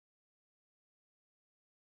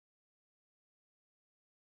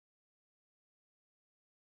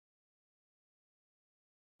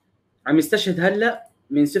عم يستشهد هلا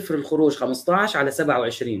من سفر الخروج 15 على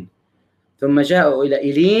 27. ثم جاءوا إلى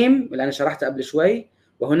إليم اللي أنا شرحتها قبل شوي،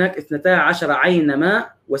 وهناك 12 عين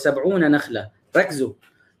ماء و70 نخلة. ركزوا،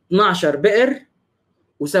 12 بئر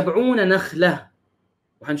و70 نخلة،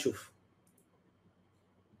 وهنشوف.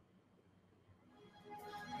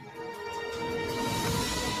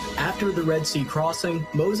 After the Red Sea crossing,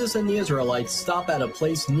 Moses and the Israelites stop at a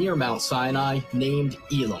place near Mount Sinai named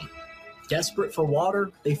Elim. Desperate for water,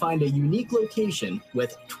 they find a unique location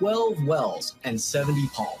with 12 wells and 70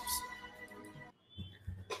 palms.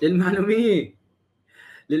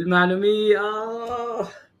 للمعلومية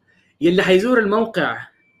يلي حيزور الموقع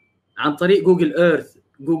عن طريق جوجل ايرث،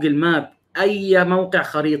 جوجل ماب، اي موقع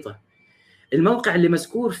خريطة، الموقع اللي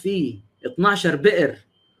مذكور فيه 12 بئر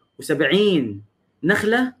و70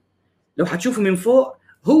 نخلة، لو حتشوفوا من فوق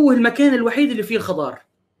هو المكان الوحيد اللي فيه الخضار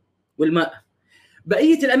والماء.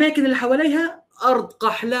 بقية الأماكن اللي حواليها أرض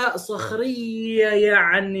قحلاء صخرية،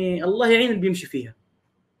 يعني الله يعين اللي بيمشي فيها.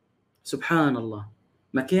 سبحان الله،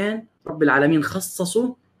 مكان رب العالمين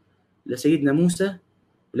خصصه لسيدنا موسى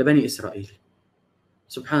ولبني إسرائيل.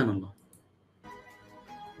 سبحان الله.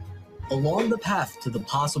 Along the path to the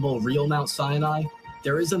possible real Mount Sinai,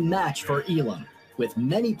 there is a match for Elim with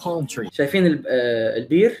many palm trees. شايفين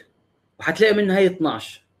البير، وحتلاقي منها هي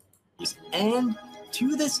 12. And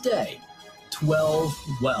to this day, 12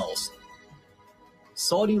 wells.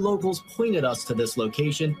 Saudi locals pointed us to this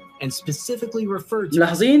location and specifically referred to.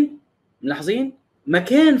 ملاحظين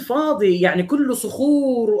مكان فاضي، يعني كله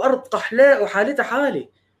صخور وأرض قحلاء وحالتها حالة.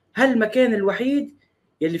 هالمكان الوحيد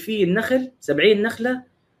يلي فيه النخل، 70 نخلة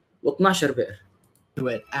و12 بئر. To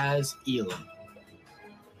it as Elim.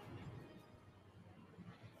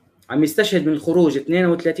 عم يستشهد من الخروج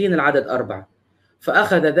 32 العدد 4.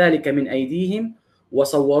 فأخذ ذلك من أيديهم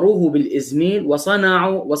وصوروه بالإزميل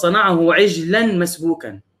وصنعه عجلا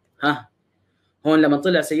مسبوكا. هون لما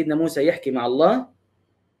طلع سيدنا موسى يحكي مع الله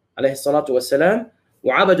عليه الصلاة والسلام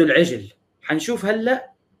وعبدوا العجل. حنشوف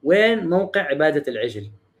هلأ وين موقع عبادة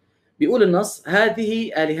العجل. بيقول النص: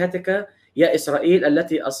 هذه آلهتك يا إسرائيل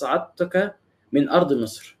التي أصعدتك من أرض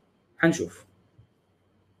مصر. حنشوف.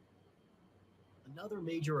 Another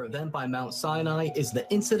major event by Mount Sinai is the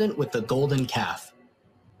incident with the golden calf.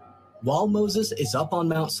 While Moses is up on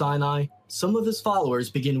Mount Sinai, some of his followers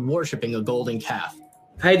begin worshiping a golden calf.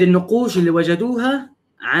 هيدي النقوش اللي وجدوها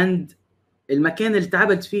عند المكان اللي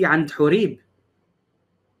تعبد فيه عند حوريب،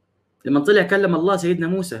 لما طلع كلم الله سيدنا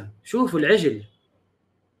موسى. شوفوا العجل،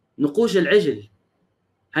 نقوش العجل،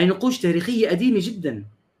 هاي نقوش تاريخية قديمة جدا.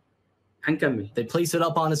 حنكمل. They place it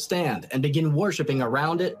up on a stand and begin worshiping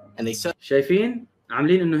around it, and they set. شايفين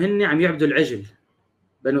عاملين انه هن عم يعبدوا العجل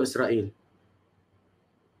بنو إسرائيل.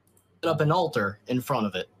 up an altar in front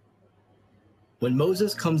of it. When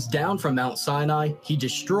Moses comes down from Mount Sinai, he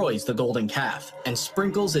destroys the golden calf and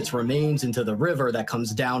sprinkles its remains into the river that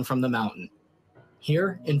comes down from the mountain.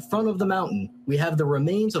 Here, in front of the mountain, we have the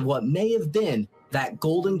remains of what may have been that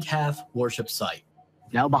golden calf worship site.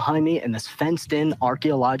 Now behind me, in this fenced-in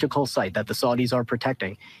archaeological site that the Saudis are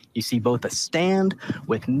protecting, you see both a stand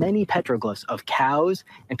with many petroglyphs of cows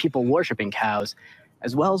and people worshiping cows,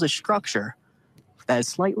 as well as a structure that is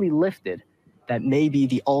slightly lifted that may be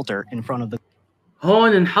the altar in front of the.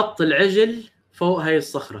 هون نحط العجل فوق هاي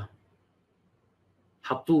الصخرة،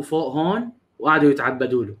 حطوه فوق هون وقعدوا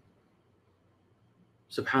يتعبدوا له.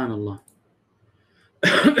 سبحان الله.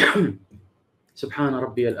 سبحان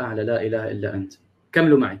ربي الأعلى، لا إله إلا أنت.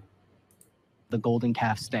 كملوا معي. The golden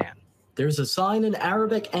calf stand. There's a sign in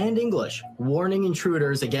Arabic and English warning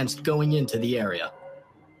intruders against going into the area.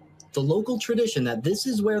 The local tradition that this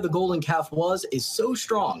is where the golden calf was is so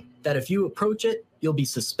strong that if you approach it, you'll be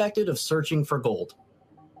suspected of searching for gold.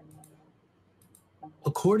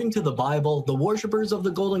 According to the Bible, the worshippers of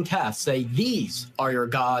the golden calf say, "These are your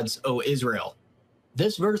gods, O Israel."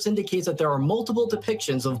 This verse indicates that there are multiple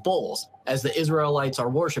depictions of bulls as the Israelites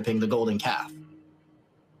are worshiping the golden calf.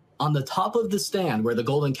 On the top of the stand where the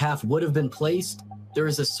golden calf would have been placed, there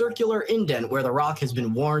is a circular indent where the rock has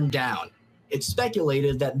been worn down. It's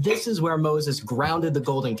speculated that this is where Moses grounded the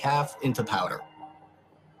golden calf into powder.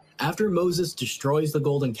 After Moses destroys the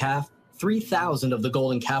golden calf, 3,000 of the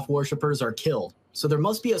golden calf worshippers are killed, so there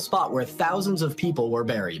must be a spot where thousands of people were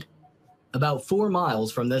buried. About 4 miles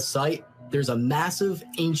from this site, there's a massive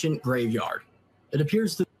ancient graveyard. It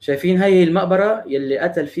appears to. شايفين هاي المقبرة يلي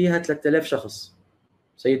قتل فيها 3000 شخص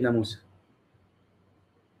سيدنا موسى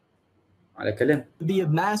على كلام. Be a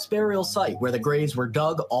mass burial site where the graves were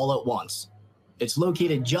dug all at once. It's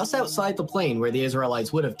located just outside the plain where the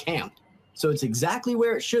Israelites would have camped, so it's exactly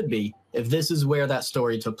where it should be if this is where that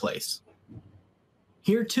story took place.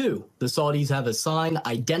 Here too, the Saudis have a sign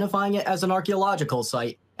identifying it as an archaeological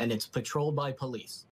site, and it's patrolled by police.